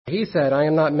He said, I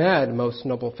am not mad, most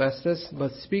noble Festus,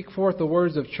 but speak forth the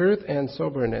words of truth and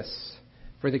soberness.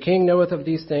 For the king knoweth of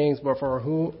these things, but for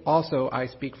whom also I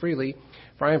speak freely.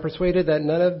 For I am persuaded that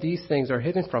none of these things are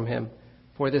hidden from him,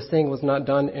 for this thing was not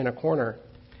done in a corner.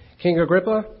 King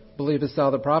Agrippa, believest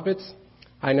thou the prophets?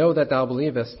 I know that thou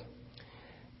believest.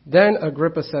 Then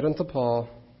Agrippa said unto Paul,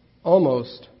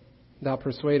 Almost thou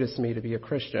persuadest me to be a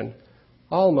Christian.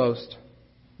 Almost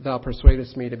thou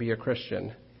persuadest me to be a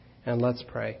Christian. And let's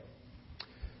pray.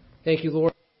 Thank you,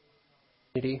 Lord,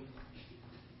 to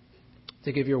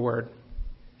give your word.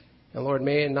 And Lord,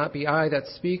 may it not be I that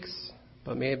speaks,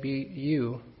 but may it be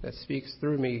you that speaks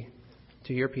through me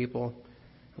to your people.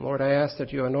 And Lord, I ask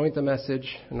that you anoint the message,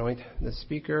 anoint the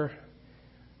speaker.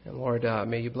 And Lord,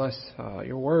 may you bless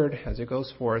your word as it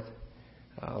goes forth.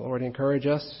 Lord, encourage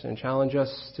us and challenge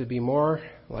us to be more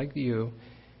like you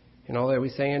in all that we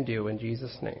say and do. In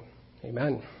Jesus' name,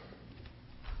 amen.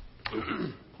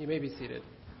 You may be seated.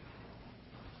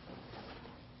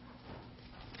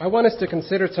 I want us to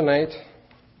consider tonight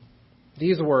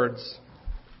these words,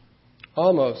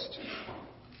 almost,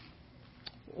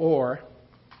 or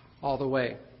all the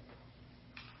way.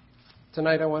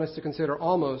 Tonight I want us to consider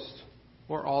almost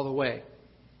or all the way.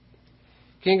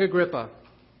 King Agrippa,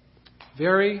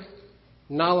 very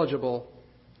knowledgeable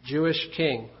Jewish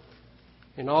king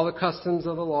in all the customs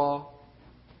of the law,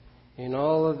 in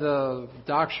all of the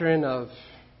doctrine of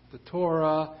the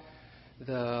Torah,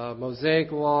 the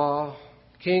Mosaic law.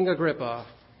 King Agrippa,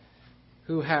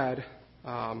 who had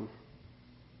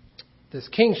this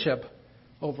kingship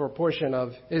over a portion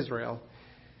of Israel.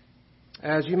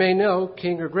 As you may know,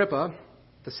 King Agrippa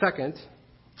II,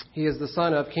 he is the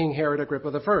son of King Herod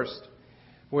Agrippa I,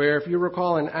 where if you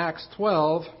recall in Acts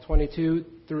 12, 22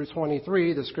 through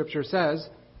 23, the scripture says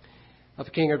of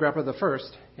King Agrippa I,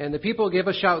 and the people gave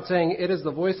a shout saying, It is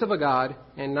the voice of a God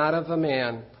and not of a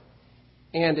man.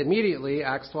 And immediately,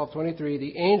 Acts 12:23,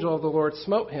 the angel of the Lord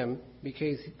smote him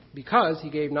because he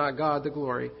gave not God the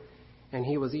glory, and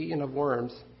he was eaten of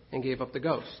worms and gave up the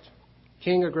ghost.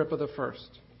 King Agrippa I.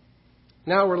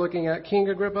 Now we're looking at King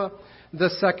Agrippa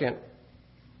II.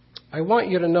 I want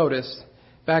you to notice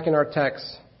back in our text,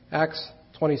 Acts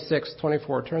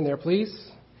 26:24. Turn there,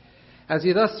 please. As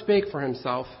he thus spake for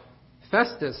himself,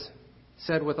 Festus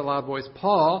said with a loud voice,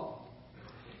 Paul,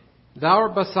 thou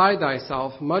art beside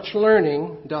thyself, much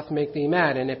learning doth make thee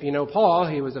mad. And if you know Paul,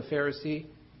 he was a Pharisee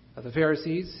of the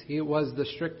Pharisees. He was the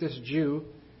strictest Jew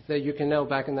that you can know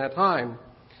back in that time.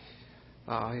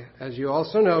 As you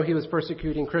also know, he was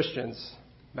persecuting Christians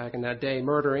back in that day,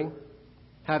 murdering,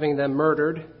 having them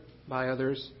murdered by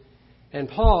others. And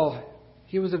Paul,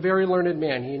 he was a very learned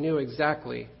man. He knew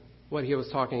exactly what he was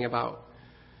talking about.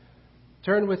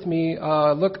 Turn with me,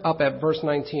 look up at verse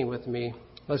 19 with me.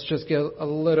 Let's just give a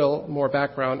little more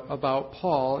background about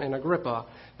Paul and Agrippa.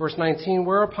 Verse 19,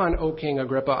 Whereupon, O King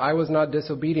Agrippa, I was not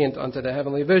disobedient unto the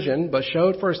heavenly vision, but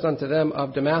showed first unto them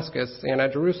of Damascus and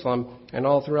at Jerusalem, and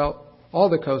all throughout all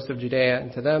the coast of Judea,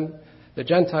 and to them, the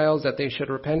Gentiles, that they should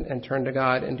repent and turn to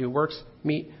God, and do works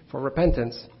meet for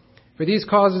repentance. For these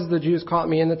causes the Jews caught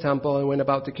me in the temple, and went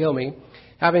about to kill me.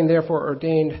 Having therefore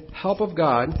ordained help of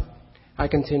God, I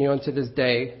continue unto this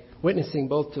day, witnessing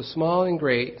both to small and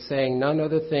great, saying none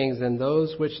other things than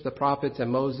those which the prophets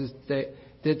and Moses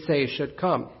did say should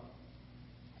come.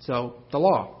 So, the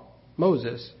law,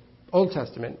 Moses, Old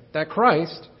Testament, that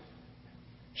Christ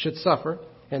should suffer,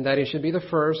 and that he should be the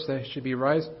first, that he should be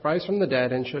rise from the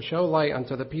dead, and should show light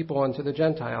unto the people and to the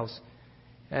Gentiles.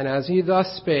 And as he thus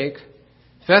spake,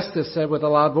 Festus said with a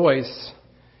loud voice,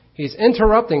 he's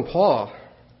interrupting Paul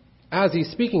as he's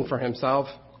speaking for himself.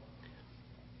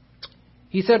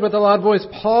 He said with a loud voice,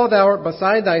 Paul, thou art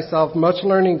beside thyself, much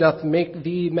learning doth make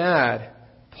thee mad.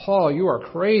 Paul, you are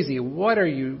crazy. What are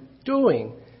you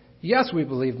doing? Yes, we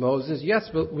believe Moses. Yes,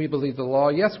 we believe the law.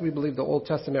 Yes, we believe the Old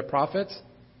Testament prophets.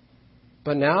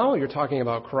 But now you're talking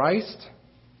about Christ?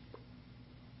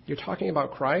 You're talking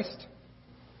about Christ?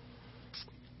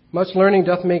 Much learning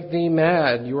doth make thee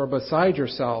mad. You are beside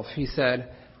yourself, he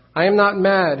said. I am not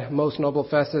mad, most noble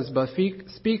Festus, but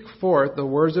speak forth the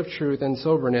words of truth and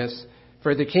soberness.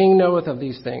 For the king knoweth of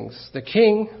these things. The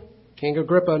king, King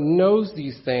Agrippa, knows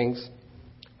these things,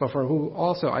 but for whom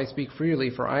also I speak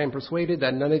freely, for I am persuaded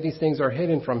that none of these things are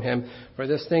hidden from him, for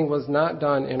this thing was not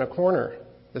done in a corner.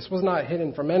 This was not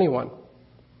hidden from anyone.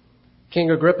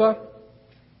 King Agrippa,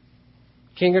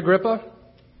 King Agrippa,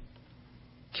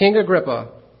 King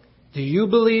Agrippa, do you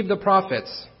believe the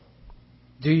prophets?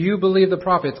 Do you believe the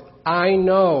prophets? I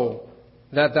know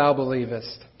that thou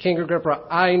believest. King Agrippa,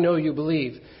 I know you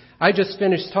believe. I just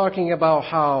finished talking about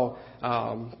how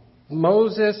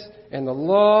Moses and the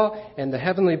law and the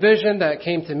heavenly vision that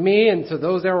came to me and to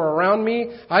those that were around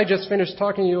me. I just finished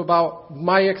talking to you about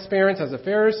my experience as a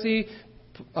Pharisee.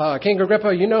 King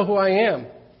Agrippa, you know who I am.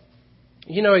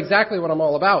 You know exactly what I'm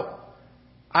all about.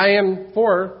 I am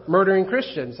for murdering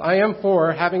Christians. I am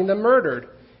for having them murdered.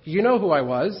 You know who I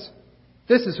was.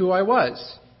 This is who I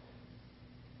was.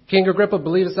 King Agrippa,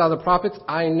 believest thou the prophets?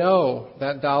 I know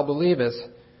that thou believest.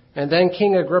 And then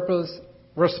King Agrippa's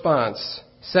response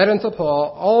said unto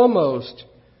Paul, almost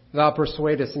thou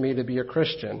persuadest me to be a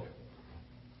Christian.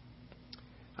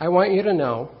 I want you to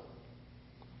know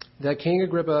that King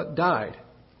Agrippa died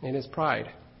in his pride.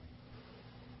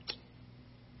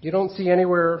 You don't see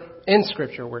anywhere in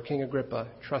Scripture where King Agrippa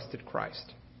trusted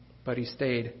Christ, but he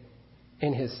stayed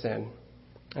in his sin.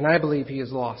 And I believe he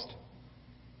is lost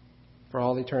for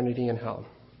all eternity in hell.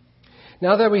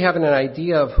 Now that we have an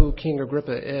idea of who King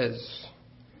Agrippa is,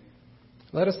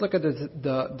 let us look at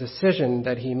the decision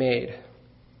that he made.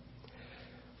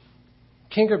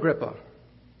 King Agrippa,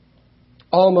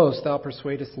 almost thou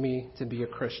persuadest me to be a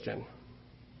Christian.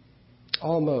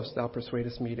 Almost thou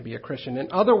persuadest me to be a Christian. In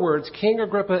other words, King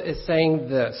Agrippa is saying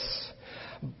this.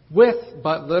 With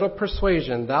but little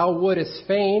persuasion, thou wouldest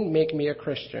fain make me a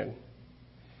Christian.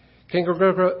 King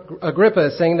Agrippa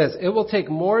is saying this. It will take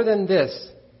more than this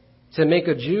to make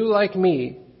a Jew like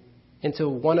me into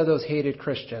one of those hated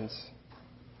Christians.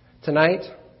 Tonight,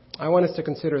 I want us to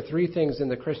consider three things in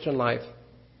the Christian life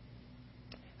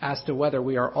as to whether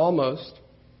we are almost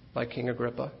like King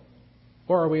Agrippa,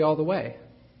 or are we all the way?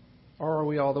 Or are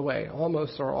we all the way?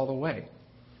 Almost or all the way.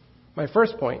 My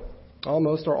first point,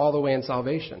 almost or all the way in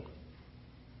salvation.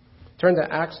 Turn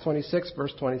to Acts 26,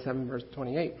 verse 27, verse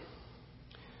 28.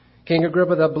 King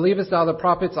Agrippa, thou believest thou the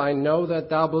prophets? I know that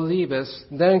thou believest.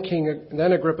 Then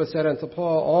Agrippa said unto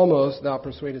Paul, almost thou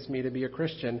persuadest me to be a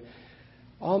Christian.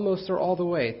 Almost or all the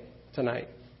way tonight.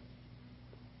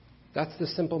 That's the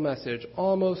simple message.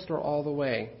 Almost or all the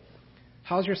way.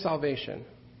 How's your salvation?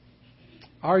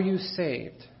 Are you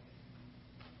saved?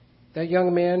 That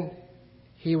young man,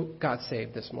 he got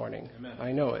saved this morning. Amen.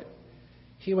 I know it.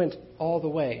 He went all the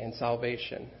way in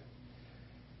salvation.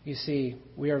 You see,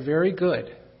 we are very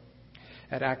good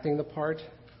at acting the part,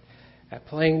 at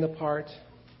playing the part,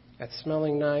 at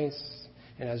smelling nice,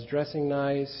 and as dressing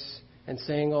nice, and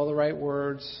saying all the right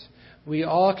words. We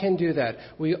all can do that.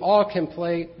 We all can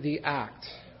play the act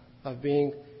of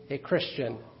being a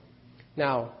Christian.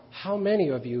 Now, how many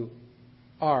of you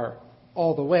are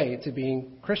all the way to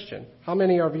being Christian? How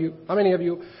many of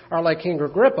you are like King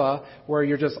Agrippa, where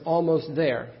you're just almost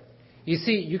there? You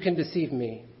see, you can deceive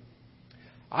me.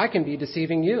 I can be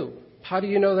deceiving you. How do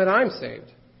you know that I'm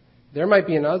saved? There might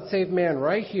be an unsaved man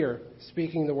right here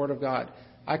speaking the word of God.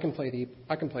 I can play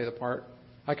the part.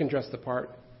 I can dress the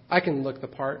part. I can look the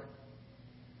part.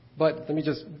 But let me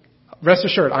just rest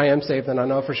assured, I am saved, and I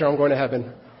know for sure I'm going to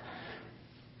heaven.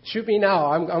 Shoot me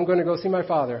now. I'm going to go see my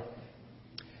Father.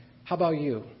 How about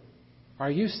you?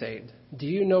 Are you saved? Do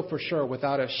you know for sure,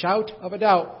 without a shout of a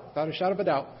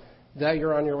doubt, that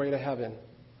you're on your way to heaven?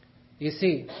 You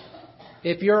see,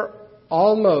 if you're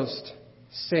almost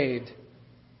saved,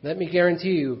 let me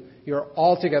guarantee you, you're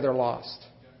altogether lost.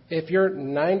 If you're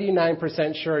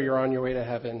 99% sure you're on your way to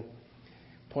heaven,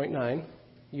 0.9,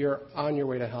 you're on your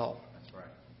way to hell. That's right.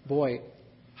 Boy,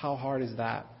 how hard is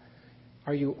that?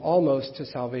 Are you almost to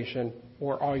salvation,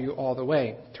 or are you all the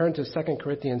way? Turn to 2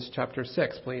 Corinthians chapter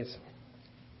 6, please.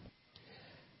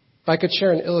 If I could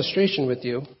share an illustration with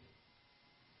you.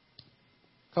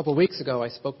 A couple of weeks ago, I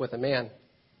spoke with a man,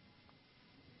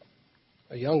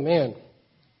 a young man,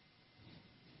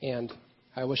 and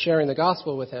I was sharing the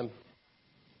gospel with him.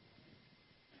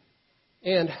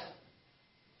 And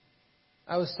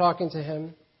I was talking to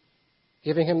him,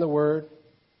 giving him the word,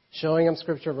 showing him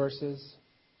scripture verses,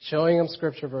 showing him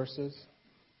scripture verses.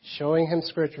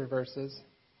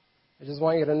 I just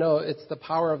want you to know it's the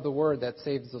power of the word that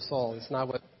saves the soul. It's not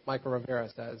what Michael Rivera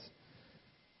says.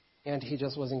 And he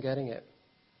just wasn't getting it.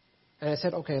 And I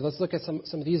said, okay, let's look at some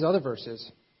of these other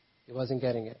verses. He wasn't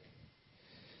getting it.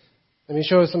 Let me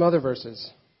show you some other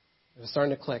verses. It was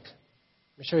starting to click.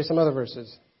 Let me show you some other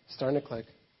verses. It's starting to click.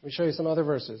 Let me show you some other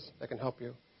verses that can help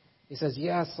you. He says,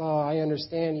 yes, I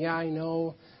understand. Yeah, I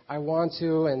know. I want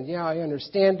to. And yeah, I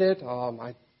understand it.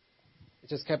 It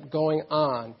just kept going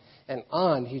on and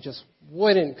on. He just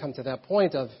wouldn't come to that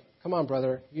point of, come on,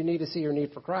 brother, you need to see your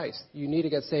need for Christ. You need to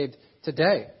get saved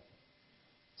today.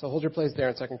 So hold your place there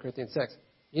in 2 Corinthians 6.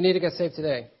 You need to get saved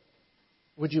today.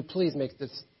 Would you please make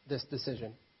this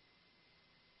decision?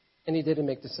 And he didn't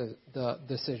make the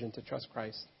decision to trust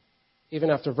Christ. Even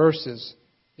after verses,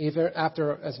 even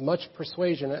after as much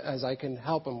persuasion as I can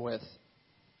help him with,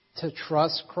 to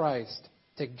trust Christ,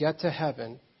 to get to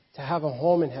heaven, to have a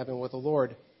home in heaven with the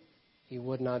Lord, he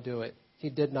would not do it. He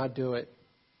did not do it.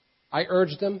 I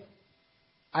urged him.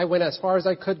 I went as far as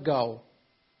I could go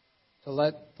to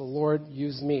let the Lord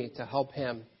use me to help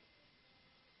him.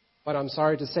 But I'm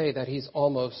sorry to say that he's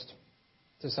almost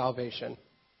to salvation.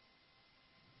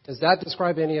 Does that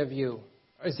describe any of you?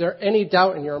 Is there any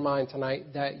doubt in your mind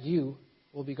tonight that you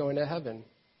will be going to heaven?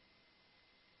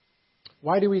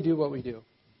 Why do we do what we do?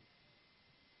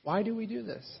 Why do we do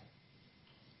this?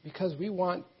 Because we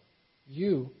want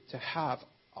you to have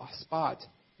a spot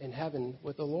in heaven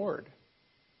with the Lord.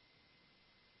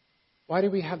 Why do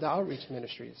we have the outreach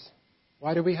ministries?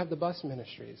 Why do we have the bus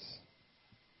ministries?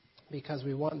 Because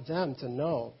we want them to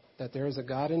know that there is a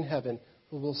God in heaven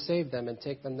who will save them and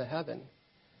take them to heaven.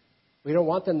 We don't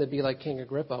want them to be like King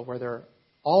Agrippa, where they're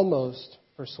almost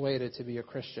persuaded to be a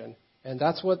Christian. And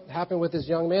that's what happened with this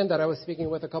young man that I was speaking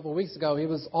with a couple of weeks ago. He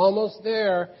was almost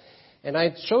there, and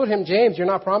I showed him, James, you're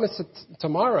not promised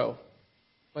tomorrow.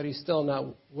 But he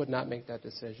still would not make that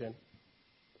decision.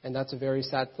 And that's a very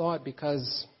sad thought,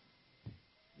 because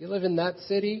you live in that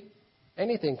city,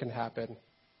 anything can happen.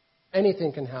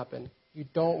 Anything can happen. You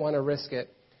don't want to risk it.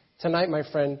 Tonight, my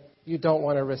friend, you don't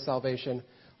want to risk salvation.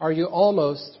 Are you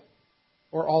almost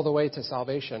or all the way to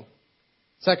salvation?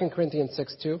 2 Corinthians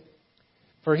 6:2.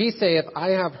 For he saith,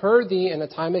 I have heard thee in a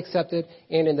time accepted,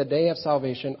 and in the day of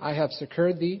salvation I have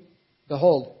secured thee.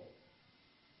 Behold,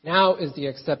 now is the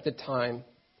accepted time.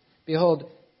 Behold,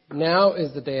 now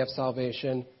is the day of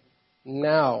salvation.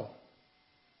 Now.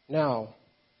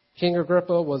 King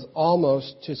Agrippa was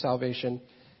almost to salvation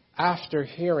after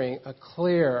hearing a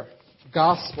clear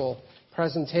gospel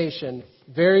presentation,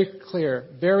 very clear,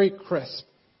 very crisp,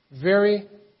 very,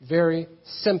 very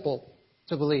simple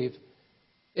to believe.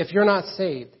 If you're not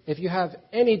saved, if you have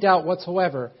any doubt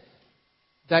whatsoever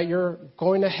that you're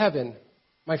going to heaven,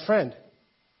 my friend,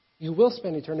 you will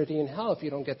spend eternity in hell if you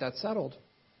don't get that settled.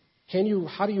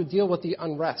 How do you deal with the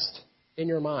unrest in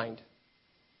your mind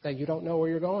that you don't know where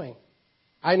you're going?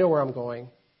 I know where I'm going.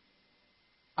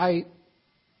 I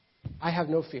have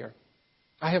no fear.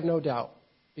 I have no doubt,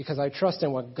 because I trust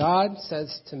in what God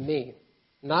says to me,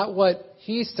 not what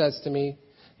he says to me,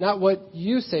 not what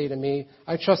you say to me.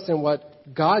 I trust in what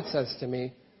God says to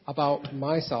me about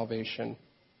my salvation.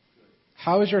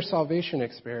 How is your salvation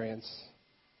experience?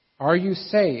 Are you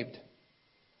saved?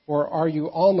 Or are you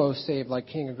almost saved like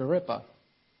King Agrippa?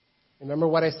 Remember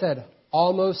what I said.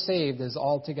 Almost saved is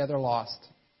altogether lost.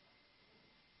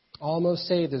 Almost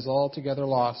saved is altogether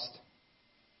lost.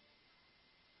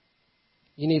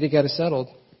 You need to get it settled.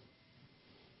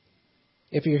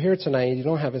 If you're here tonight and you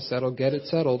don't have it settled, get it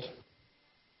settled.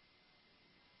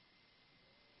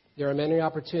 There are many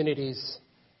opportunities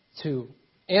to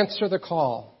answer the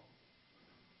call.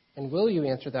 And will you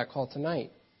answer that call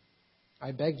tonight?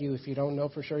 I beg you, if you don't know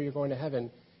for sure you're going to heaven,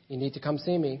 you need to come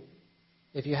see me.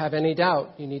 If you have any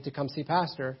doubt, you need to come see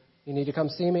Pastor. You need to come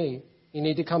see me. You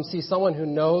need to come see someone who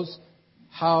knows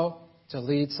how to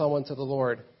lead someone to the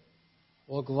Lord.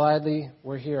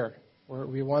 We're here.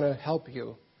 We want to help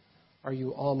you. Are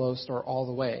you almost or all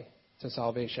the way to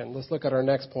salvation? Let's look at our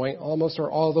next point. Almost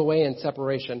or all the way in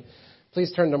separation.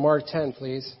 Please turn to Mark 10,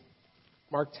 please.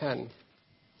 Mark 10.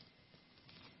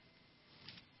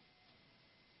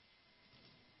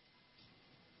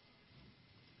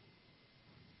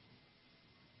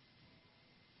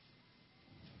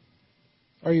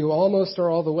 Are you almost or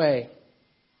all the way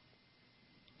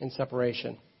in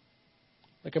separation?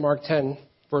 Look at Mark 10,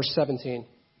 verse 17.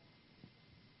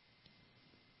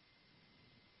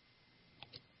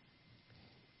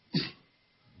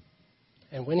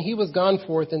 And when he was gone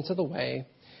forth into the way,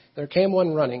 there came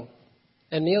one running,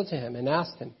 and kneeled to him, and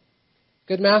asked him,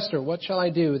 Good master, what shall I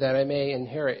do that I may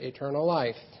inherit eternal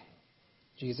life?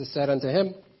 Jesus said unto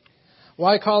him,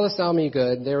 Why callest thou me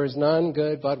good? There is none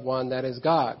good but one, that is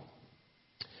God.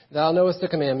 Thou knowest the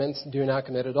commandments, do not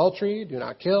commit adultery, do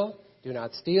not kill, do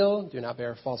not steal, do not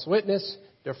bear false witness,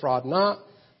 defraud not,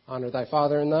 honor thy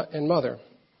father and mother.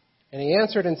 And he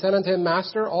answered and said unto him,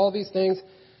 Master, all these things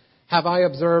have I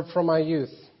observed from my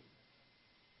youth.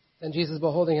 Then Jesus,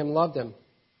 beholding him, loved him,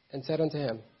 and said unto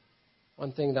him,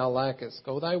 One thing thou lackest,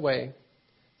 go thy way,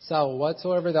 sell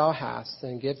whatsoever thou hast,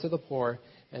 and give to the poor,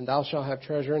 and thou shalt have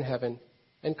treasure in heaven.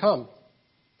 And come,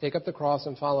 take up the cross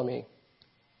and follow me.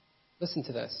 Listen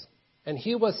to this. And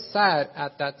he was sad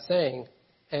at that saying,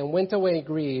 and went away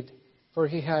grieved, for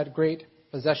he had great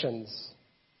possessions.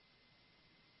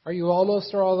 Are you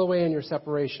almost or all the way in your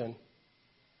separation?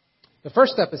 The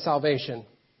first step is salvation.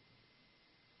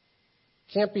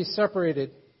 Can't be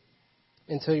separated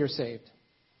until you're saved.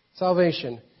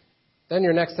 Salvation. Then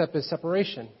your next step is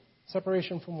separation.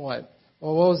 Separation from what?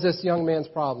 Well, what was this young man's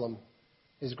problem?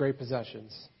 His great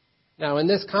possessions. Now, in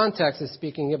this context, it's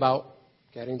speaking about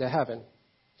getting to heaven.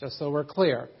 Just so we're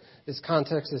clear, this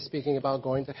context is speaking about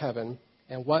going to heaven.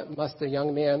 And what must the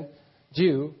young man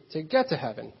do to get to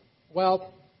heaven?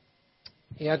 Well,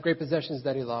 he had great possessions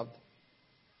that he loved.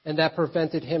 And that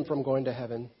prevented him from going to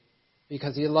heaven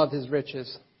because he loved his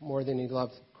riches more than he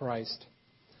loved Christ.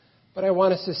 But I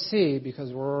want us to see, because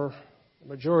the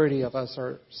majority of us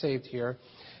are saved here,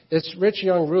 this rich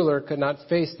young ruler could not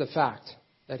face the fact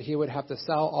that he would have to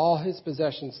sell all his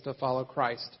possessions to follow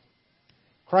Christ.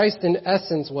 Christ, in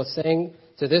essence, was saying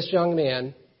to this young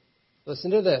man,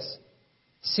 listen to this,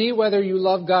 see whether you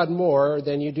love God more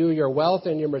than you do your wealth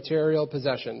and your material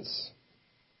possessions.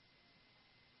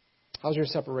 How's your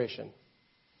separation?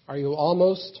 Are you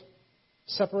almost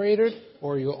separated,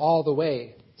 or are you all the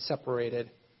way separated?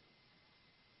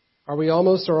 Are we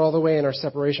almost or all the way in our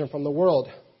separation from the world?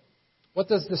 What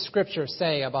does the Scripture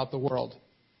say about the world?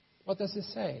 What does it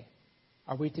say?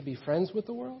 Are we to be friends with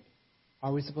the world?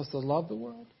 Are we supposed to love the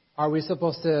world? Are we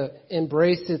supposed to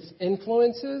embrace its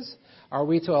influences? Are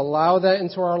we to allow that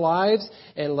into our lives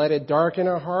and let it darken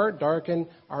our heart, darken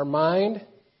our mind,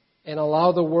 and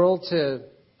allow the world to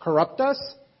corrupt us?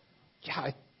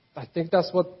 Yeah, I think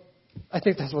that's what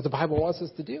the Bible wants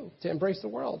us to do, to embrace the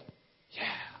world. Yeah.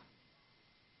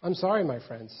 I'm sorry, my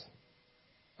friends.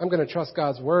 I'm going to trust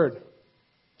God's word.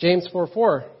 James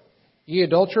 4:4. Ye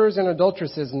adulterers and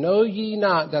adulteresses, know ye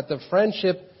not that the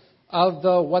friendship of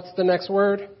the, what's the next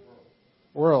word?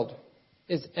 World,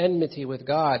 is enmity with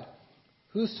God.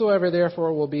 Whosoever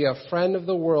therefore will be a friend of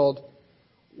the world,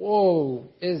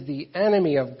 is the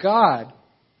enemy of God.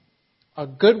 A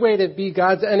good way to be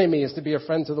God's enemy is to be a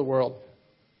friend to the world.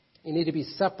 You need to be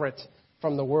separate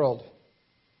from the world.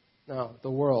 Now,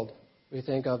 the world, we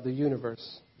think of the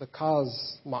universe, the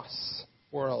cosmos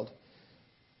world.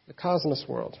 The cosmos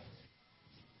world.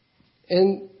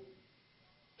 In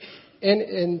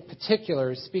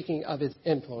particular, speaking of its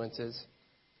influences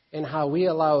and how we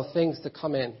allow things to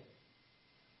come in.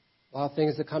 Allow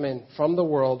things to come in from the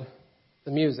world,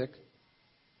 the music,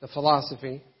 the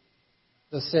philosophy,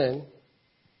 the sin,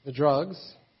 the drugs,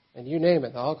 and you name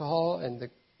it, the alcohol, and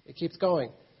it keeps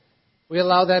going. We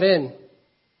allow that in.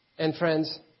 And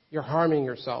friends, you're harming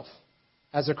yourself.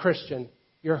 As a Christian,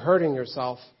 you're hurting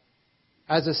yourself.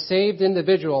 As a saved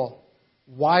individual,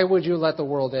 why would you let the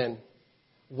world in?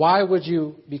 Why would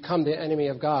you become the enemy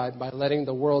of God by letting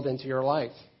the world into your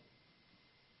life?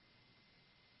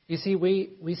 You see,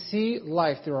 we see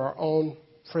life through our own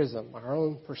prism, our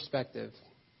own perspective.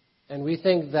 And we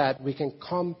think that we can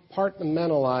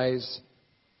compartmentalize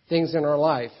things in our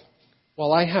life.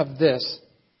 Well, I have this,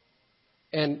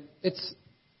 and it's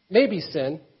maybe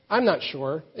sin. I'm not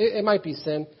sure. It might be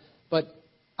sin, but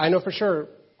I know for sure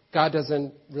God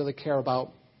doesn't really care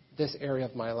about this area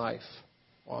of my life.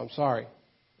 Well, I'm sorry.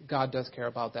 God does care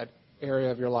about that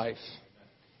area of your life.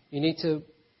 You need to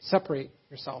separate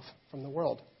yourself from the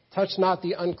world. Touch not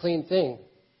the unclean thing,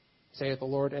 saith the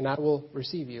Lord, and I will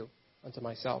receive you unto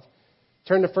myself.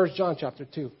 Turn to 1 John chapter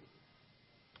 2.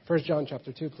 1 John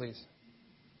chapter 2, please.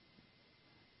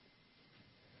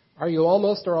 Are you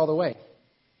almost or all the way?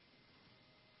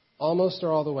 Almost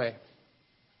or all the way?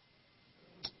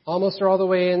 Almost or all the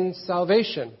way in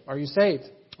salvation? Are you saved?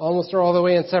 Almost or all the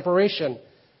way in separation?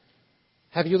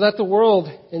 Have you let the world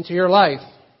into your life?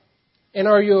 And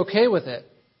are you okay with it?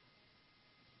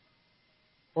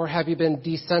 Or have you been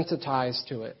desensitized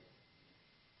to it?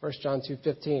 1 John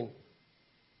 2:15.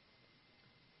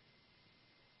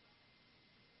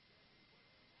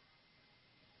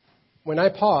 When I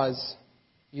pause,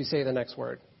 you say the next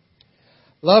word.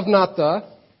 Love not the,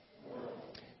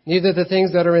 neither the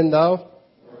things that are in the.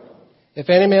 If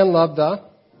any man love the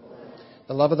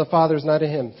love of the Father is not in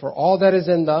him. For all that is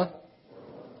in the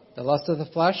lust of the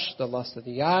flesh, the lust of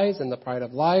the eyes, and the pride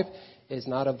of life is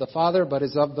not of the Father, but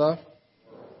is of the.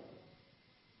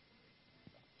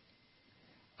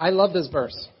 I love this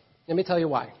verse. Let me tell you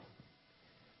why.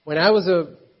 When I was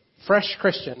a fresh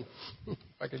Christian, if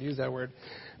I could use that word,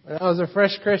 when I was a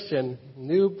fresh Christian,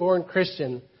 newborn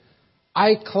Christian,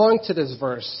 I clung to this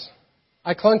verse.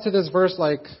 I clung to this verse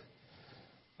like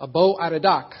a boat at a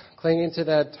dock, clinging to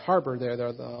that harbor there,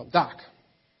 the dock.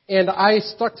 And I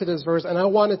stuck to this verse, and I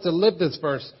wanted to live this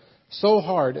verse so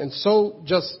hard and so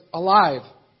just alive.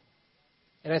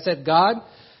 And I said, God,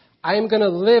 I am going to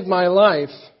live my life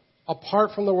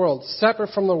apart from the world, separate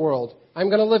from the world. I'm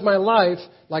going to live my life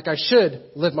like I should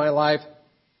live my life,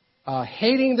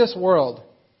 hating this world.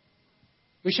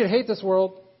 We should hate this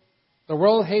world. The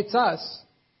world hates us.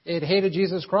 It hated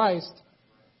Jesus Christ.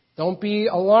 Don't be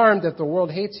alarmed if the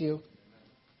world hates you.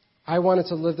 I wanted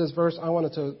to live this verse. I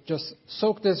wanted to just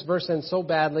soak this verse in so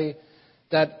badly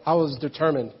that I was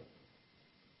determined.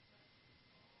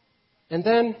 And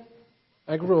then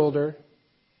I grew older.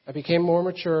 I became more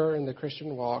mature in the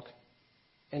Christian walk.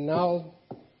 And now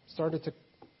started to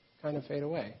kind of fade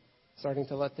away. Starting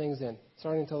to let things in.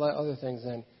 Starting to let other things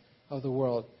in of the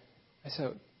world. I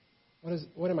said,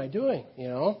 what am I doing? You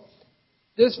know?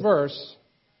 This verse,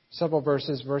 several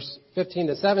verses, verse 15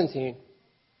 to 17,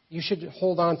 you should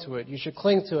hold on to it. You should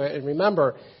cling to it. And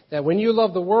remember that when you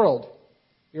love the world,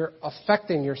 you're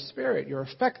affecting your spirit. You're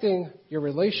affecting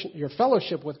your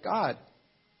fellowship with God.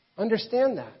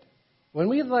 Understand that. When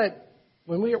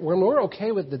we're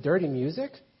okay with the dirty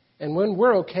music, and when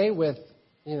we're okay with,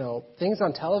 things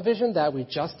on television that we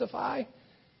justify,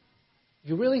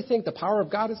 you really think the power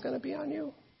of God is going to be on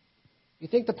you? You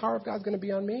think the power of God is going to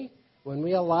be on me? When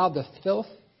we allow the filth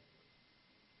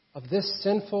of this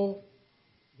sinful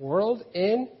world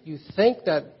in, you think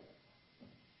that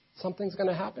something's going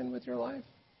to happen with your life?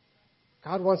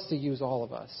 God wants to use all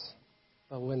of us.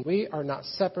 But when we are not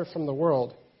separate from the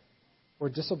world, we're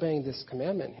disobeying this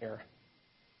commandment here.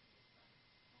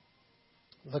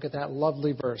 Look at that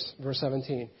lovely verse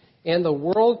 17. And the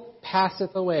world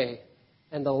passeth away,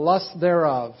 and the lust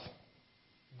thereof.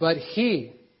 But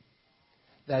he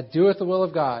that doeth the will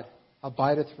of God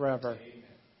abideth forever.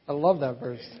 I love that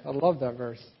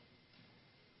verse.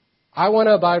 I want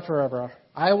to abide forever.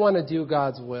 I want to do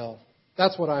God's will.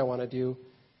 That's what I want to do.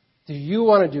 Do you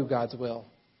want to do God's will?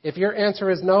 If your answer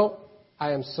is no,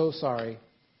 I am so sorry.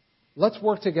 Let's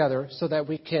work together so that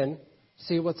we can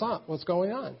see what's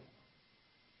going on.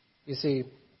 You see,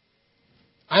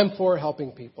 I'm for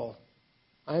helping people.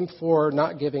 I'm for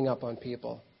not giving up on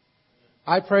people.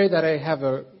 I pray that I have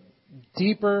a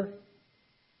deeper,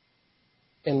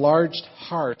 enlarged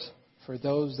heart for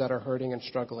those that are hurting and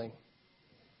struggling.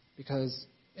 Because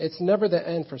it's never the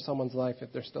end for someone's life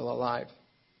if they're still alive.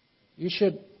 You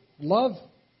should love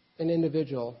an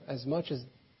individual as much as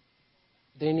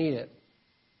they need it.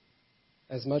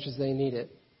 As much as they need it.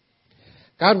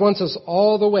 God wants us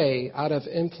all the way out of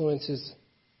influences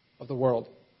of the world.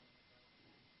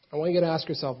 I want you to ask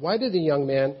yourself, why did the young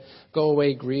man go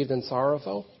away grieved and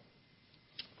sorrowful?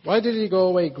 Why did he go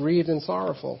away grieved and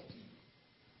sorrowful?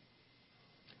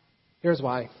 Here's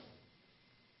why.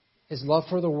 His love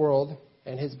for the world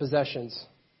and his possessions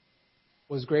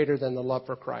was greater than the love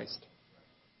for Christ.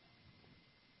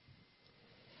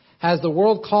 Has the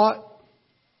world caught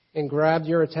and grabbed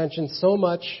your attention so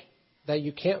much that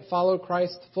you can't follow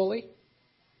Christ fully?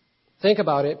 Think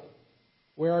about it.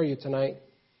 Where are you tonight?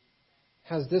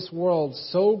 Has this world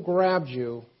so grabbed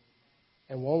you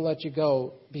and won't let you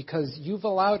go because you've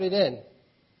allowed it in?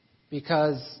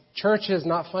 Because church is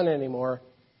not fun anymore?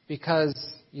 Because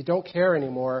you don't care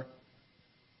anymore?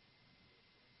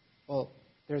 Well,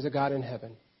 there's a God in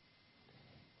heaven.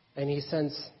 And he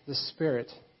sends the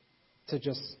Spirit to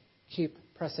just keep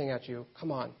pressing at you.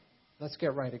 Come on, let's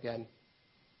get right again.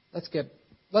 Let's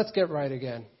get right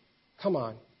again. Come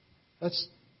on. Let's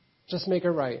just make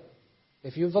it right.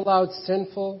 If you've allowed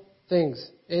sinful things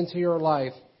into your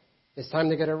life, it's time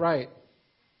to get it right.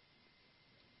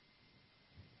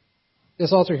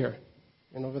 This altar here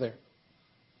and over there.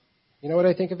 You know what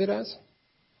I think of it as?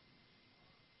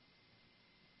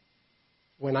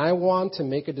 When I want to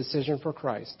make a decision for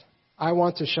Christ, I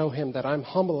want to show him that I'm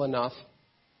humble enough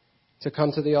to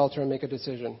come to the altar and make a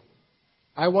decision.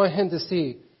 I want him to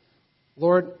see,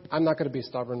 Lord, I'm not going to be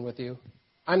stubborn with you.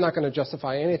 I'm not going to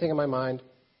justify anything in my mind.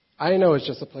 I know it's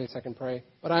just a place I can pray,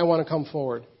 but I want to come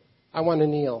forward. I want to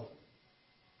kneel.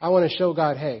 I want to show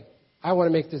God, hey, I want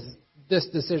to make this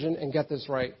decision and get this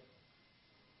right.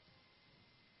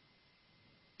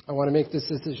 I want to make this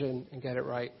decision and get it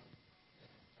right.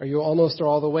 Are you almost or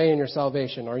all the way in your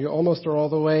salvation? Are you almost or all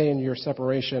the way in your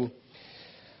separation?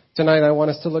 Tonight I want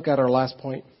us to look at our last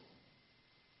point.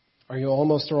 Are you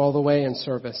almost or all the way in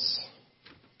service?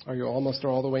 Are you almost or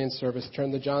all the way in service?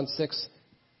 Turn to John 6.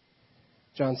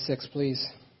 John 6, please.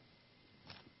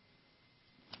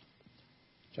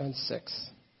 John 6.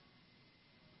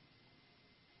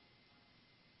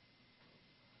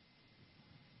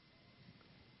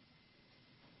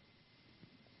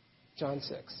 John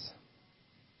 6.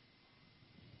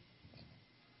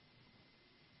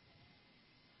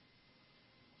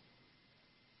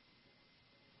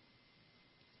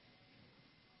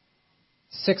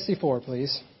 $64,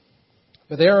 please.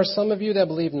 But there are some of you that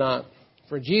believe not.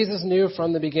 For Jesus knew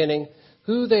from the beginning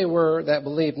who they were that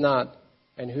believed not,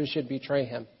 and who should betray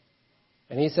him.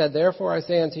 And he said, therefore I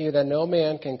say unto you that no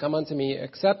man can come unto me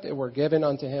except it were given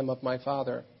unto him of my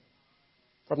Father.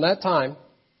 From that time,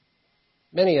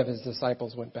 many of his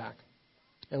disciples went back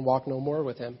and walk no more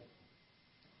with him.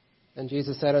 And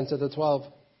Jesus said unto the 12,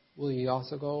 will ye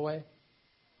also go away?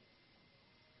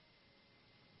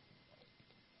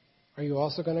 Are you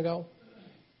also going to go?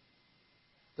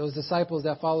 Those disciples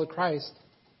that followed Christ,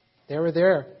 they were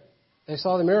there. They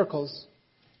saw the miracles.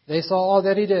 They saw all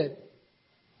that he did.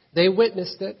 They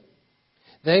witnessed it.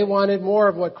 They wanted more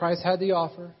of what Christ had to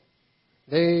offer.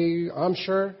 They, I'm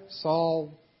sure, saw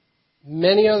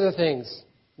many other things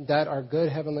that our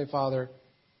good Heavenly Father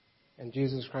and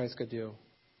Jesus Christ could do.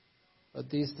 But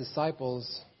these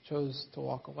disciples chose to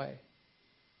walk away.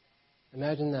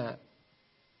 Imagine that.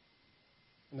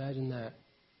 Imagine that.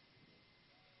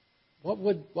 What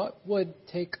would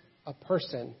take a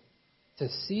person to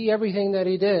see everything that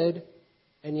he did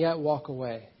and yet walk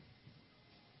away?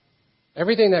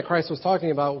 Everything that Christ was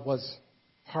talking about was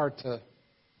hard to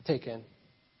take in.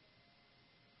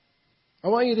 I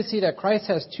want you to see that Christ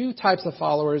has two types of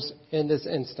followers in this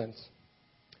instance.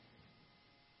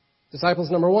 Disciples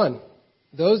number one,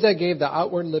 those that gave the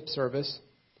outward lip service,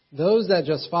 those that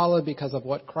just followed because of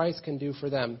what Christ can do for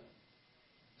them,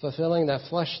 fulfilling that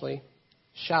fleshly,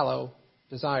 shallow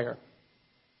desire.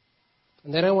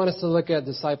 And then I want us to look at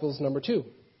disciples number two.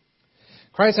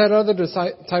 Christ had other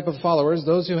type of followers,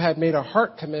 those who had made a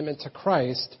heart commitment to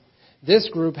Christ. This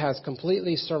group has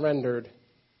completely surrendered.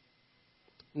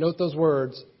 Note those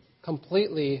words,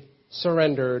 completely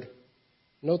surrendered.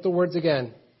 Note the words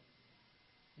again,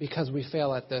 because we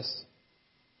fail at this.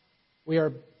 We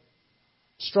are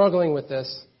struggling with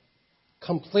this.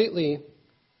 Completely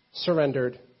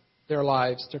surrendered their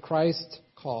lives to Christ's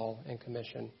call and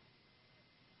commission.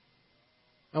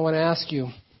 I want to ask you,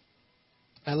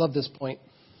 I love this point.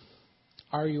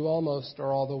 Are you almost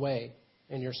or all the way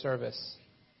in your service?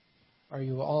 Are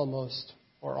you almost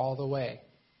or all the way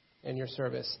in your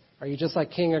service? Are you just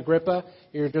like King Agrippa?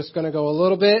 You're just going to go a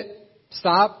little bit,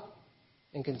 stop,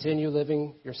 and continue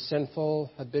living your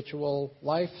sinful, habitual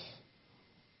life?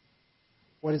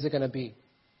 What is it going to be?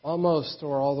 Almost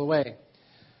or all the way?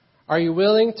 Are you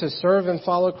willing to serve and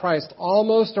follow Christ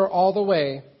almost or all the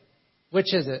way?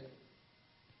 Which is it?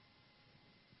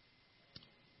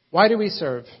 Why do we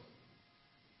serve?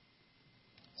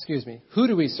 Who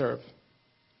do we serve?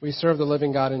 We serve the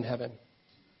living God in heaven.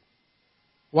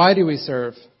 Why do we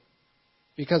serve?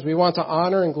 Because we want to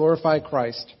honor and glorify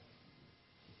Christ.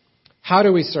 How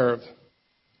do we serve?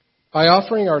 By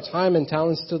offering our time and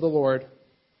talents to the Lord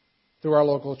through our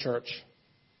local church.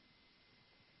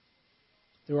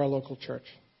 Through our local church.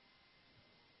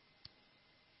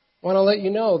 I want to let you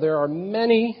know there are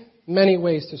many, many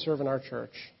ways to serve in our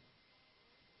church.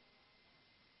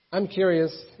 I'm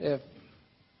curious if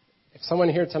someone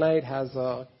here tonight has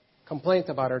a complaint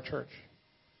about our church.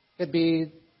 Could be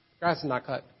grass is not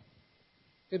cut.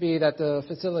 Could be that the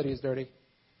facility is dirty.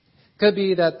 Could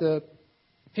be that the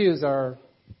pews are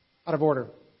out of order.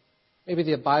 Maybe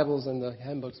the Bibles and the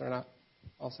handbooks are not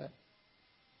all set.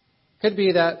 Could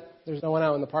be that there's no one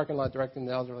out in the parking lot directing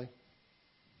the elderly.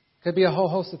 Could be a whole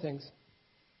host of things.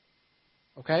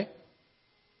 Okay?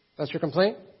 That's your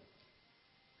complaint?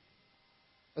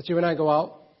 Let's you and I go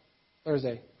out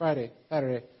Thursday, Friday,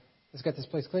 Saturday. Let's get this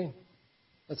place clean.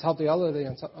 Let's help the elderly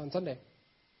on Sunday.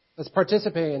 Let's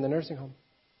participate in the nursing home.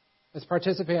 Let's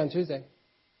participate on Tuesday.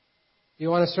 Do you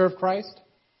want to serve Christ?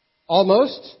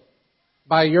 Almost?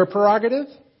 By your prerogative?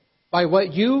 By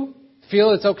what you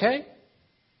feel it's okay?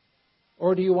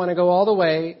 Or do you want to go all the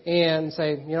way and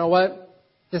say, you know what?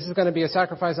 This is going to be a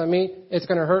sacrifice on me. It's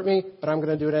going to hurt me, but I'm going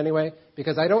to do it anyway.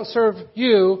 Because I don't serve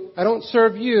you. I don't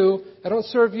serve you. I don't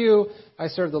serve you. I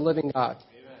serve the living God.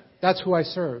 Amen. That's who I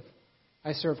serve.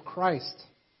 I serve Christ,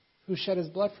 who shed his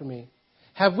blood for me.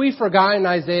 Have we forgotten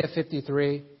Isaiah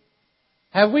 53?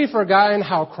 Have we forgotten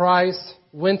how Christ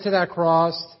went to that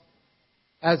cross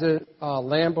as a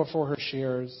lamb before her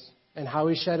shears and how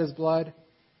he shed his blood?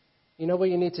 You know what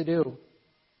you need to do?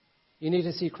 You need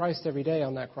to see Christ every day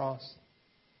on that cross.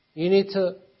 You need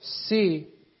to see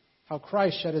how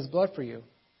Christ shed his blood for you.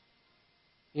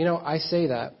 You know, I say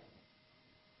that,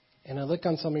 and I look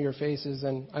on some of your faces,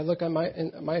 and I look at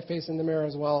my face in the mirror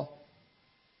as well,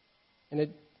 and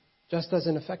it just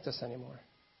doesn't affect us anymore.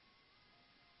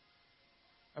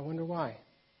 I wonder why.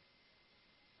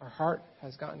 Our heart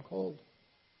has gotten cold.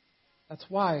 That's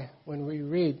why when we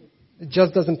read, it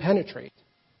just doesn't penetrate.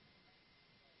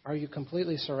 Are you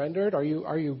completely surrendered? Are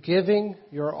you giving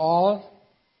your all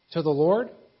to the Lord?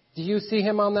 Do you see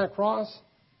him on that cross?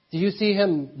 Do you see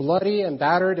him bloody and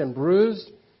battered and bruised?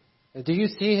 Do you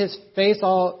see his face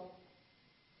all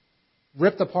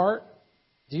ripped apart?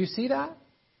 Do you see that?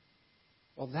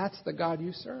 Well, that's the God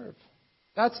you serve.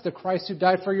 That's the Christ who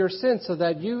died for your sins so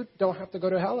that you don't have to go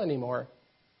to hell anymore.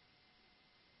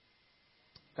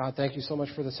 God, thank you so much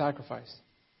for the sacrifice.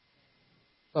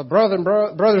 But brother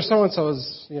so-and-so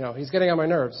is, he's getting on my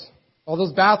nerves. All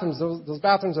those bathrooms, those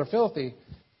bathrooms are filthy.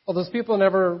 All those people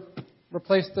never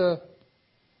replaced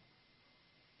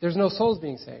there's no souls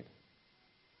being saved.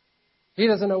 He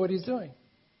doesn't know what he's doing.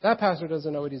 That pastor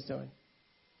doesn't know what he's doing.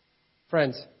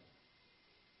 Friends,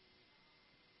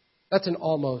 that's an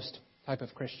almost type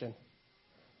of Christian.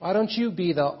 Why don't you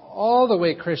be the all the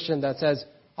way Christian that says,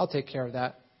 I'll take care of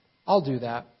that. I'll do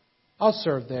that. I'll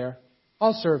serve there.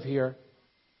 I'll serve here.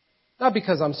 Not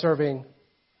because I'm serving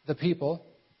the people,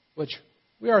 which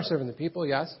we are serving the people,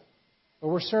 yes, but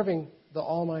we're serving the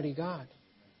Almighty God,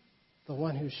 the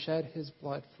one who shed his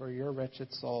blood for your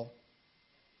wretched soul,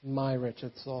 my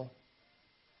wretched soul.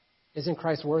 Isn't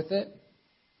Christ worth it?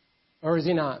 Or is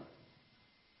he not?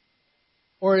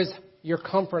 Or is your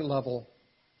comfort level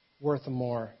worth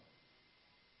more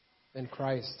than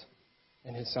Christ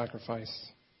and his sacrifice?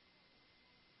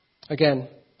 Again,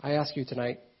 I ask you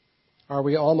tonight, are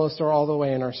we almost or all the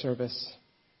way in our service?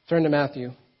 Turn to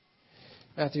Matthew.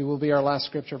 Matthew will be our last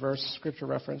scripture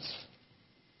reference.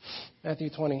 Matthew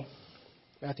 20.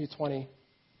 Matthew 20.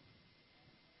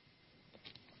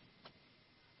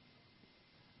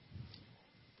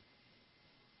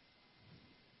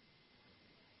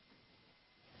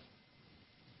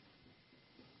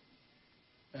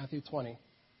 Matthew 20.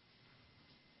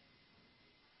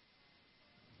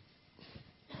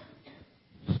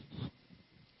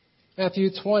 Matthew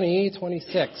 20,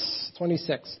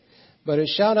 26. But it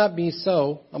shall not be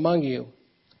so among you.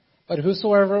 But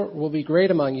whosoever will be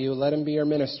great among you, let him be your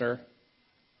minister.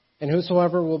 And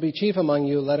whosoever will be chief among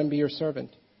you, let him be your servant.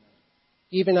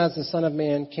 Even as the Son of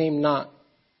Man came not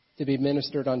to be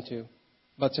ministered unto,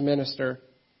 but to minister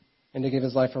and to give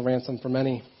his life a ransom for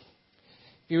many.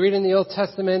 If you read in the Old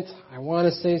Testament, I want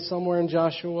to say somewhere in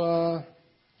Joshua,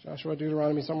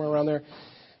 Deuteronomy, somewhere around there,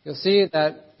 you'll see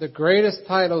that the greatest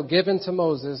title given to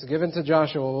Moses, given to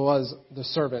Joshua, was the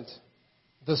servant,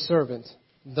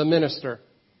 the minister.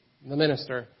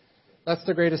 That's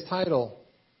the greatest title.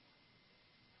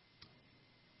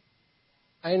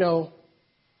 I know,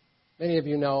 many of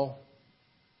you know,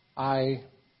 I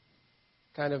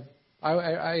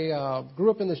grew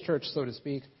up in this church, so to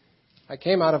speak. I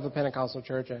came out of a Pentecostal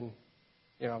church, and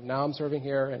now I'm serving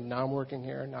here, and now I'm working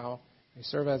here. Now I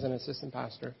serve as an assistant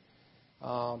pastor.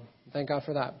 Thank God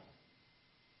for that.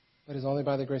 But it's only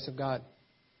by the grace of God.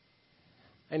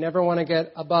 I never want to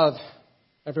get above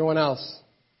everyone else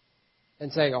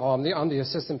and say, "Oh, I'm the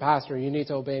assistant pastor. You need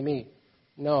to obey me."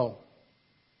 No,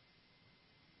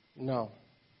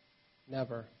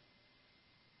 never.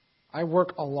 I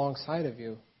work alongside of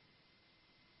you.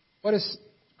 What does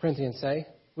Corinthians say?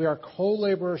 We are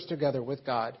co-laborers together with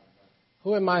God.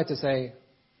 Who am I to say,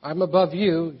 I'm above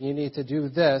you, you need to do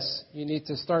this, you need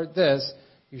to start this,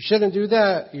 you shouldn't do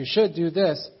that, you should do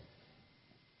this.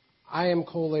 I am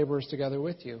co-laborers together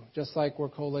with you, just like we're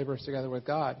co-laborers together with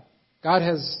God. God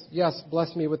has, yes,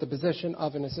 blessed me with the position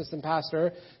of an assistant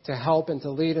pastor to help and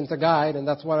to lead and to guide, and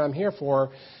that's what I'm here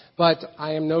for. But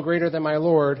I am no greater than my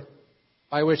Lord,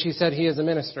 by which he said he is a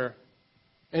minister,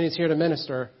 and he's here to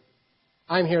minister.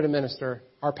 I'm here to minister.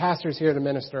 Our pastor's here to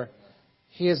minister.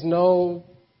 He is no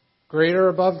greater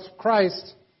above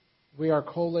Christ. We are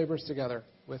co-laborers together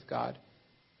with God,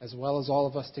 as well as all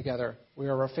of us together. We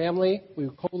are a family. We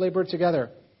co-labor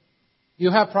together. You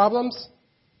have problems?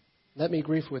 Let me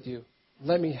grieve with you.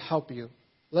 Let me help you.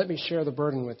 Let me share the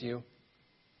burden with you.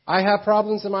 I have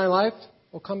problems in my life?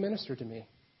 Well, come minister to me.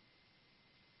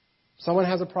 Someone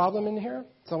has a problem in here?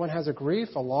 Someone has a grief,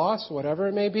 a loss, whatever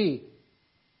it may be.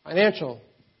 Financial.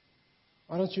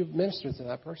 Why don't you minister to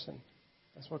that person?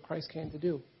 That's what Christ came to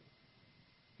do.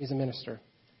 He's a minister.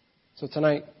 So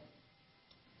tonight,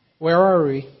 where are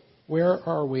we? Where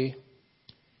are we?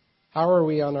 How are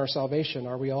we on our salvation?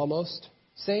 Are we almost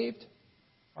saved?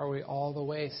 Are we all the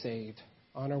way saved?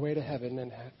 On our way to heaven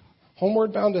and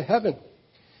homeward bound to heaven?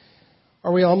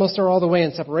 Are we almost or all the way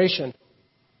in separation?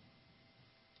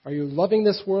 Are you loving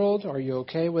this world? Are you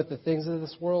okay with the things of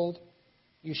this world?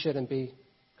 You shouldn't be,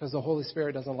 because the Holy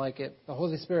Spirit doesn't like it. The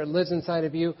Holy Spirit lives inside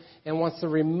of you and wants to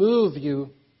remove you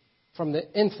from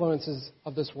the influences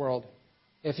of this world.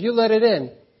 If you let it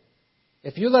in,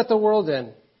 if you let the world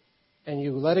in, and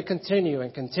you let it continue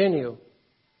and continue,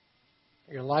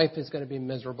 your life is going to be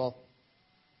miserable.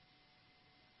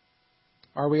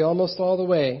 Are we almost all the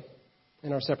way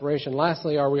in our separation?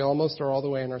 Lastly, are we almost or all the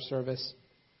way in our service?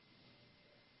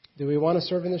 Do we want to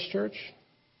serve in this church?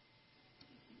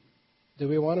 Do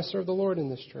we want to serve the Lord in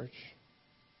this church?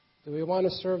 Do we want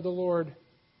to serve the Lord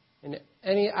in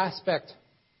any aspect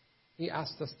He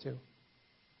asked us to?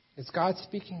 Is God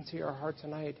speaking to your heart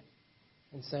tonight?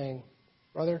 and saying,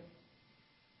 brother,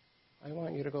 I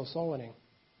want you to go soul winning.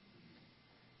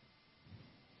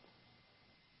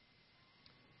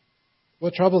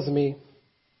 What troubles me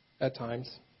at times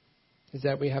is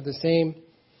that we have the same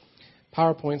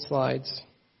PowerPoint slides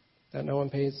that no one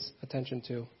pays attention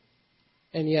to.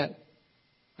 And yet,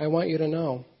 I want you to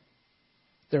know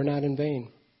they're not in vain.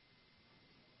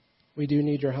 We do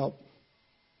need your help.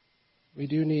 We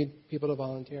do need people to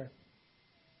volunteer.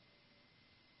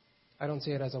 I don't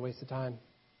see it as a waste of time.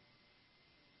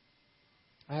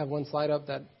 I have one slide up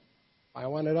that I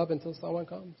want it up until someone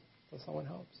comes, until someone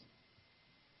helps.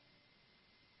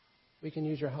 We can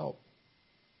use your help.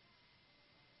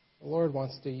 The Lord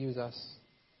wants to use us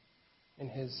in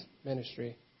His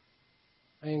ministry.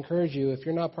 I encourage you, if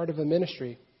you're not part of a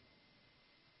ministry,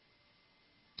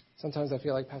 sometimes I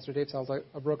feel like Pastor Dave sounds like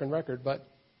a broken record, but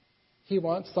he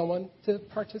wants someone to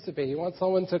participate. He wants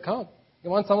someone to come. He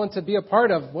wants someone to be a part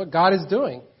of what God is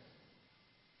doing.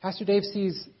 Pastor Dave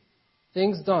sees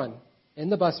things done in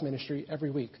the bus ministry every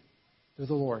week through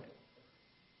the Lord.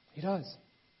 He does.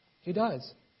 He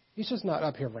does. He's just not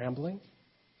up here rambling.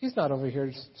 He's not over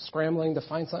here scrambling to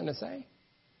find something to say.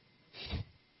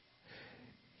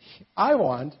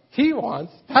 He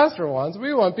wants, Pastor wants,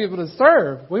 we want people to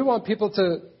serve. We want people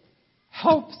to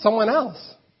help someone else.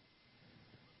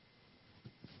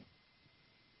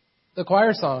 The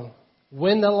choir song,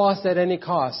 win the lost at any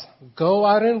cost. Go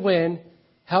out and win,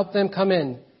 help them come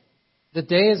in. The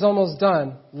day is almost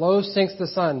done. Low sinks the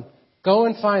sun. Go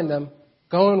and find them.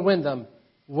 Go and win them.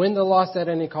 Win the lost at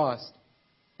any cost.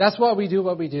 That's why we do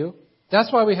what we do.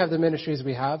 That's why we have the ministries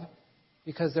we have.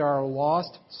 Because there are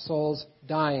lost souls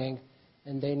dying,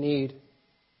 and they need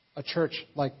a church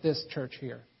like this church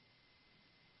here.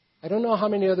 I don't know how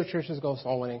many other churches go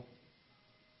soul winning.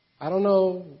 I don't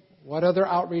know what other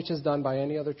outreach is done by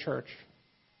any other church.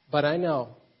 But I know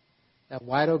that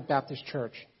White Oak Baptist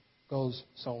Church goes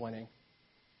soul winning.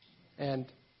 And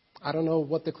I don't know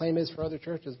what the claim is for other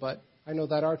churches, but I know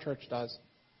that our church does.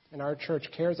 And our church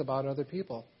cares about other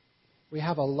people. We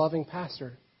have a loving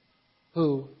pastor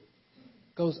who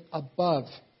goes above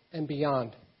and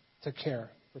beyond to care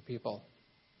for people.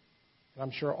 And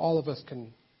I'm sure all of us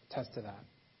can attest to that.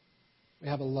 We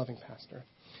have a loving pastor.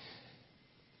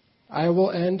 I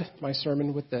will end my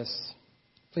sermon with this.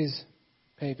 Please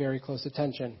pay very close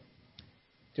attention.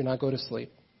 Do not go to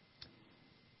sleep.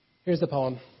 Here's the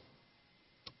poem.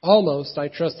 Almost I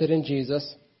trusted in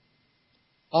Jesus.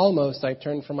 Almost I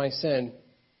turned from my sin.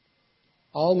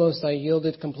 Almost I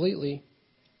yielded completely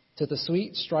to the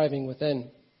sweet striving within.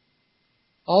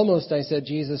 Almost I said,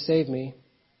 Jesus, save me.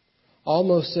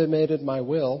 Almost submitted my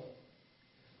will.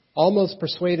 Almost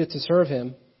persuaded to serve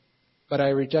Him, but I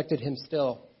rejected Him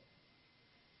still.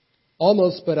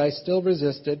 Almost, but I still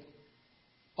resisted.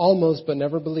 Almost, but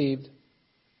never believed.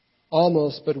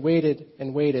 Almost, but waited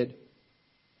and waited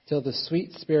till the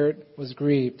sweet Spirit was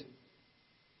grieved.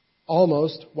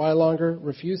 Almost, why longer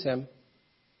refuse Him?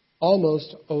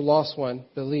 Almost, O lost one,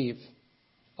 believe.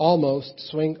 Almost,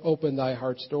 swing open thy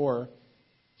heart's door.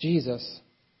 Jesus,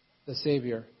 the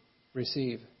Savior,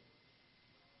 receive.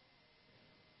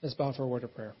 Let's bow for a word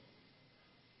of prayer.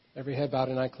 Every head bowed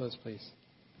and eye closed, please.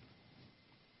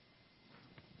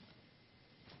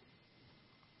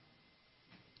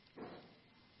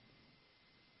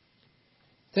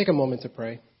 Take a moment to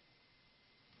pray.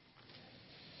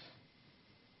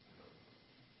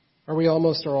 Are we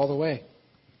almost or all the way?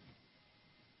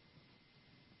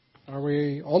 Are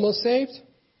we almost saved?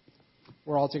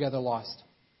 We're altogether lost.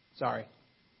 Sorry.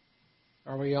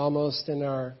 Are we almost in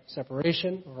our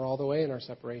separation or all the way in our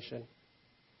separation?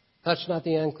 Touch not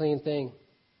the unclean thing,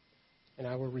 and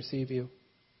I will receive you.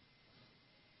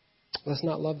 Let's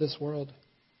not love this world.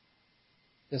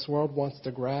 This world wants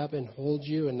to grab and hold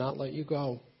you and not let you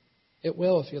go. It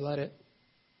will if you let it.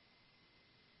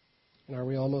 And are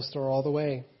we almost or all the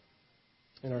way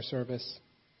in our service?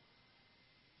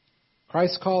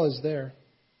 Christ's call is there.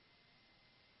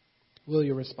 Will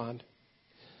you respond?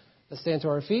 Let's stand to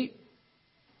our feet.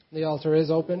 The altar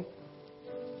is open.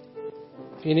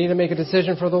 If you need to make a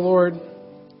decision for the Lord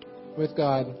with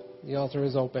God, the altar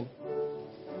is open.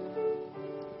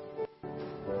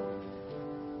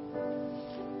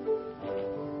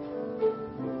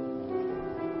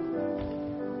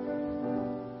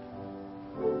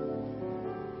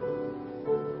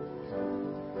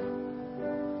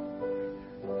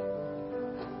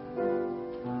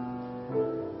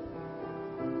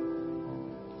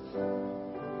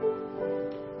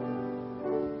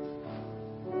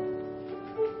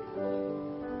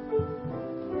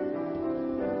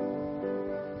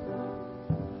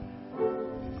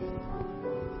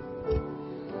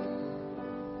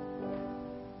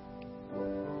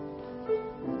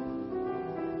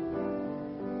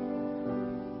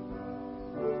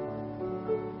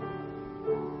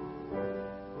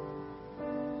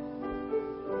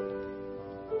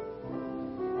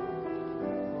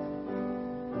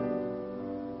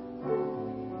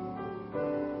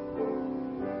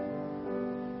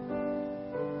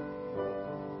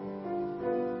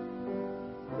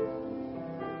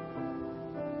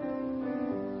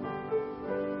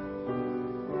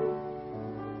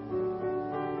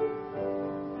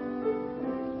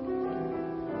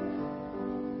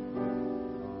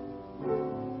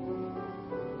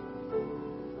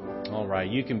 right,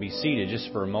 you can be seated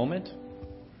just for a moment.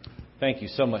 Thank you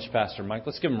so much, Pastor Mike.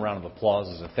 Let's give him a round of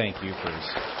applause as a thank you for his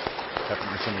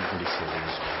effort. Someone can be seated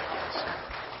as well.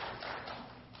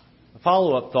 A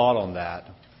follow-up thought on that.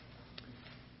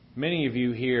 Many of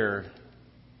you here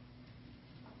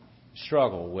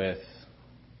struggle with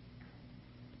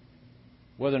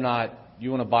whether or not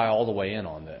you want to buy all the way in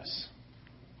on this.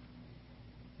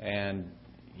 And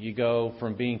you go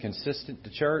from being consistent to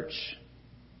church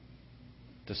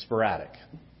to sporadic.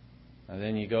 And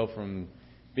then you go from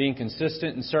being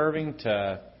consistent in serving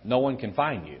to no one can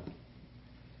find you.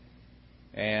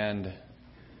 And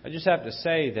I just have to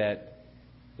say that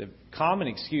the common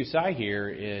excuse I hear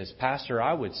is, Pastor,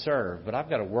 I would serve, but I've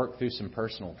got to work through some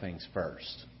personal things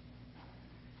first.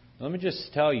 Let me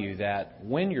just tell you that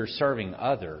when you're serving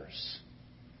others,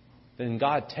 then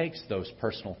God takes those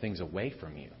personal things away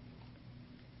from you.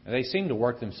 And they seem to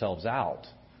work themselves out.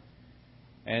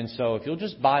 And so if you'll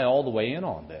just buy all the way in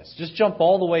on this, just jump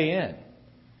all the way in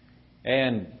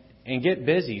and get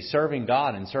busy serving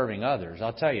God and serving others,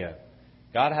 I'll tell you,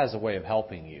 God has a way of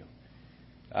helping you.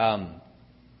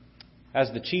 As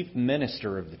the chief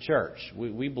minister of the church,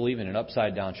 we believe in an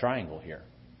upside-down triangle here.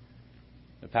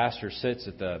 The pastor sits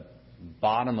at the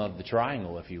bottom of the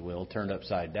triangle, if you will, turned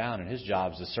upside down, and his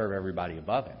job is to serve everybody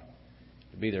above him,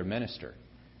 to be their minister.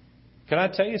 Can I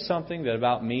tell you something that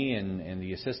about me and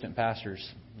the assistant pastors?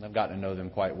 I've gotten to know them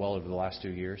quite well over the last 2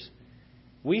 years.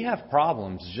 We have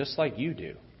problems just like you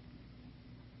do.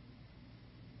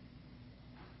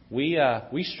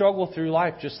 We struggle through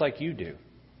life just like you do.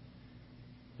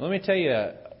 Let me tell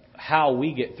you how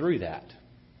we get through that.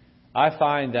 I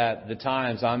find that the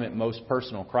times I'm at most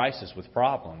personal crisis with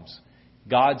problems,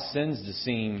 God seems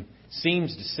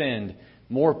to send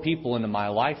more people into my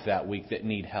life that week that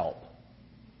need help.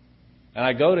 And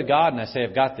I go to God and I say,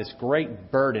 I've got this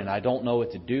great burden I don't know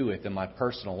what to do with in my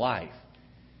personal life.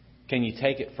 Can you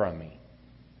take it from me?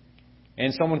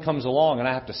 And someone comes along and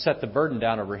I have to set the burden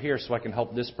down over here so I can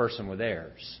help this person with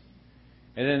theirs.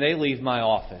 And then they leave my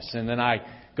office. And then I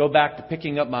go back to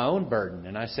picking up my own burden.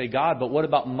 And I say, God, but what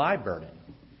about my burden?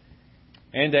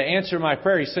 And to answer my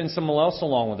prayer, He sends someone else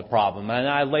along with the problem. And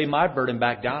I lay my burden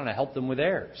back down and I help them with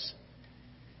theirs.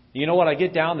 You know what? I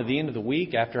get down to the end of the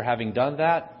week after having done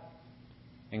that,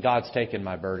 and God's taken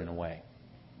my burden away.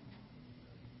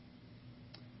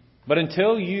 But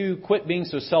until you quit being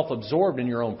so self-absorbed in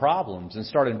your own problems and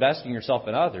start investing yourself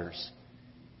in others,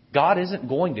 God isn't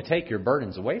going to take your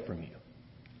burdens away from you.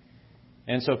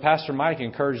 And so Pastor Mike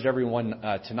encouraged everyone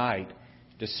tonight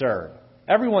to serve.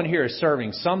 Everyone here is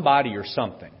serving somebody or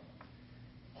something.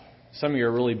 Some of you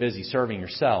are really busy serving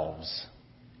yourselves.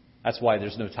 That's why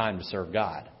there's no time to serve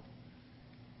God.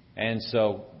 And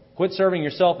so quit serving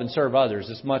yourself and serve others.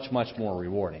 It's much, much more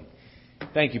rewarding.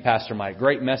 Thank you, Pastor Mike.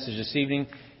 Great message this evening.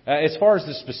 As far as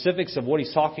the specifics of what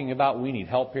he's talking about, we need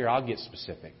help here. I'll get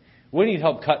specific. We need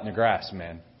help cutting the grass,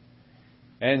 man.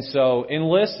 And so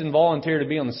enlist and volunteer to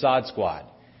be on the sod squad.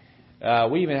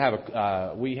 We even have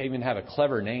a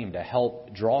clever name to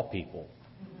help draw people.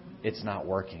 It's not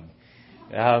working.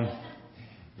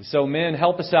 So men,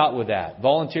 help us out with that.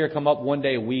 Volunteer, come up one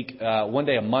day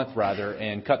a month rather,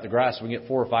 and cut the grass. We can get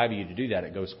 4 or 5 of you to do that.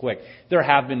 It goes quick. There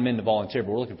have been men to volunteer,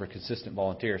 but we're looking for consistent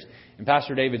volunteers. And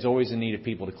Pastor David's always in need of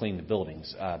people to clean the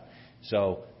buildings.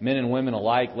 So men and women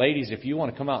alike. Ladies, if you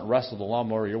want to come out and wrestle the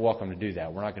lawnmower, you're welcome to do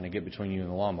that. We're not going to get between you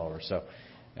and the lawnmower. So,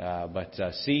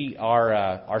 see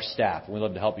our staff. We'd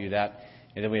love to help you with that.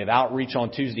 And then we have outreach on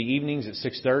Tuesday evenings at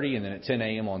 6:30 and then at 10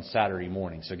 a.m. on Saturday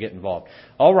morning. So get involved.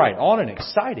 All right. On an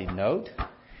exciting note,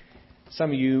 some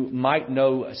of you might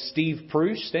know Steve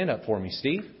Prush. Stand up for me,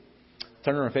 Steve.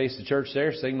 Turn around and face the church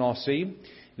there so they can all see.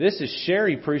 This is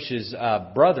Sherry Prush's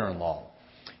brother-in-law.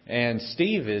 And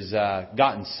Steve has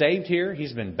gotten saved here.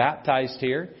 He's been baptized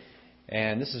here.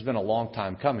 And this has been a long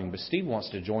time coming. But Steve wants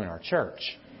to join our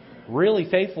church. Really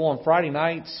faithful on Friday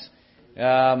nights.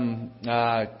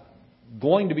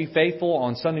 Going to be faithful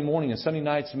on Sunday morning and Sunday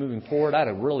nights moving forward. I had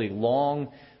a really long,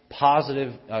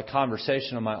 positive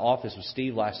conversation in my office with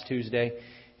Steve last Tuesday.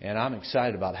 And I'm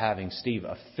excited about having Steve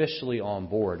officially on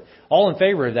board. All in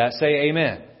favor of that, say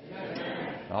amen.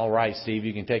 Amen. All right, Steve,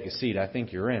 you can take a seat. I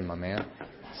think you're in, my man.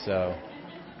 So,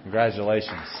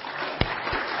 congratulations.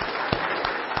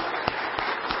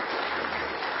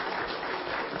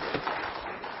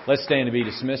 Let's stand to be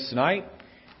dismissed tonight.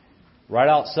 Right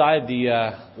outside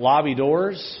the lobby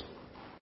doors